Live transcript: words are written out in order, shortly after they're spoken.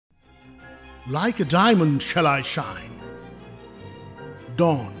Like a diamond shall I shine.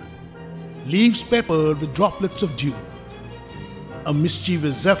 Dawn, leaves peppered with droplets of dew. A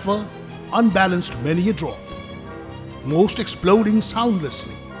mischievous zephyr, unbalanced many a drop, most exploding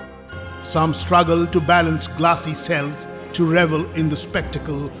soundlessly. Some struggle to balance glassy selves to revel in the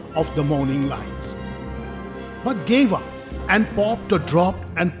spectacle of the morning lights, but gave up and popped or dropped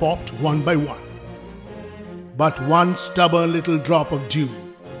and popped one by one. But one stubborn little drop of dew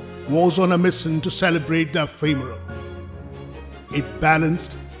was on a mission to celebrate the ephemeral. It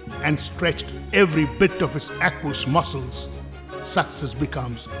balanced and stretched every bit of its aqueous muscles. Success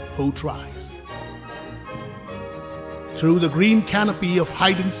becomes who tries. Through the green canopy of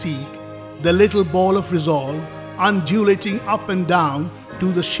hide and seek, the little ball of resolve, undulating up and down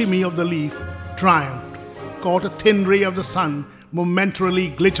to the shimmy of the leaf, triumphed, caught a thin ray of the sun, momentarily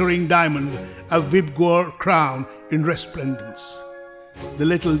glittering diamond, a Vibgyor crown in resplendence. The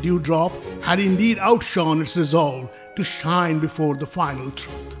little dewdrop had indeed outshone its resolve to shine before the final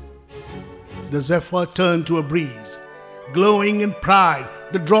truth. The zephyr turned to a breeze. Glowing in pride,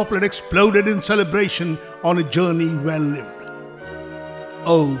 the droplet exploded in celebration on a journey well lived.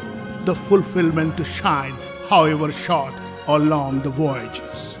 Oh, the fulfillment to shine, however short or long the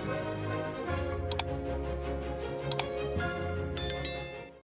voyages.